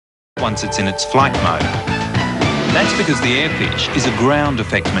once it's in its flight mode. That's because the Airfish is a ground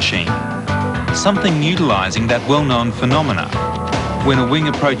effect machine, something utilising that well-known phenomena. When a wing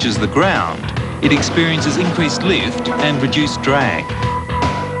approaches the ground, it experiences increased lift and reduced drag.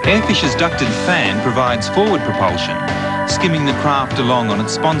 Airfish's ducted fan provides forward propulsion, skimming the craft along on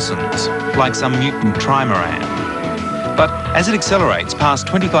its sponsons, like some mutant trimaran. But as it accelerates past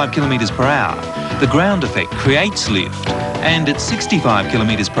 25 kilometres per hour, the ground effect creates lift, and at 65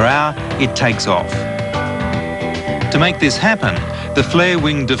 kilometres per hour, it takes off. To make this happen, the flare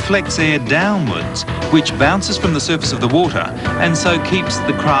wing deflects air downwards, which bounces from the surface of the water and so keeps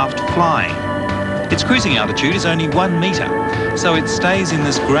the craft flying. Its cruising altitude is only 1 metre, so it stays in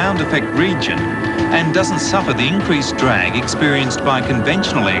this ground effect region and doesn't suffer the increased drag experienced by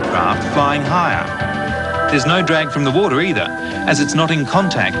conventional aircraft flying higher. There's no drag from the water either, as it's not in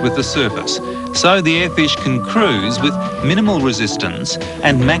contact with the surface, so the Airfish can cruise with minimal resistance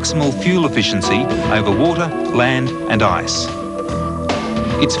and maximal fuel efficiency over water, land and ice.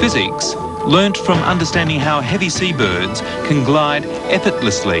 Its physics, learnt from understanding how heavy seabirds can glide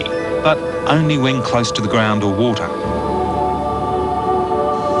effortlessly, but only when close to the ground or water.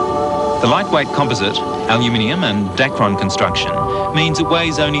 The lightweight composite, aluminium and Dacron construction means it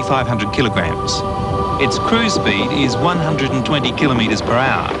weighs only 500 kilograms. Its cruise speed is 120 kilometres per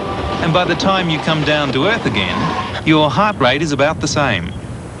hour, and by the time you come down to Earth again, your heart rate is about the same.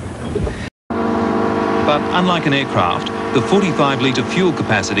 But unlike an aircraft, the 45-litre fuel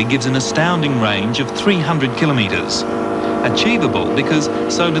capacity gives an astounding range of 300 kilometres. Achievable because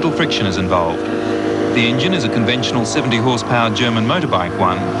so little friction is involved. The engine is a conventional 70 horsepower German motorbike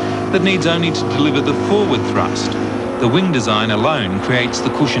one that needs only to deliver the forward thrust. The wing design alone creates the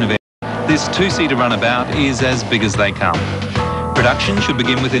cushion of air. This two-seater runabout is as big as they come. Production should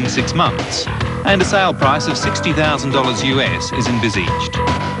begin within 6 months, and a sale price of $60,000 US is envisaged.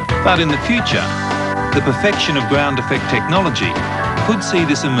 But in the future, the perfection of ground effect technology could see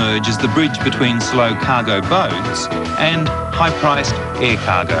this emerge as the bridge between slow cargo boats and high-priced air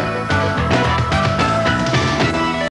cargo.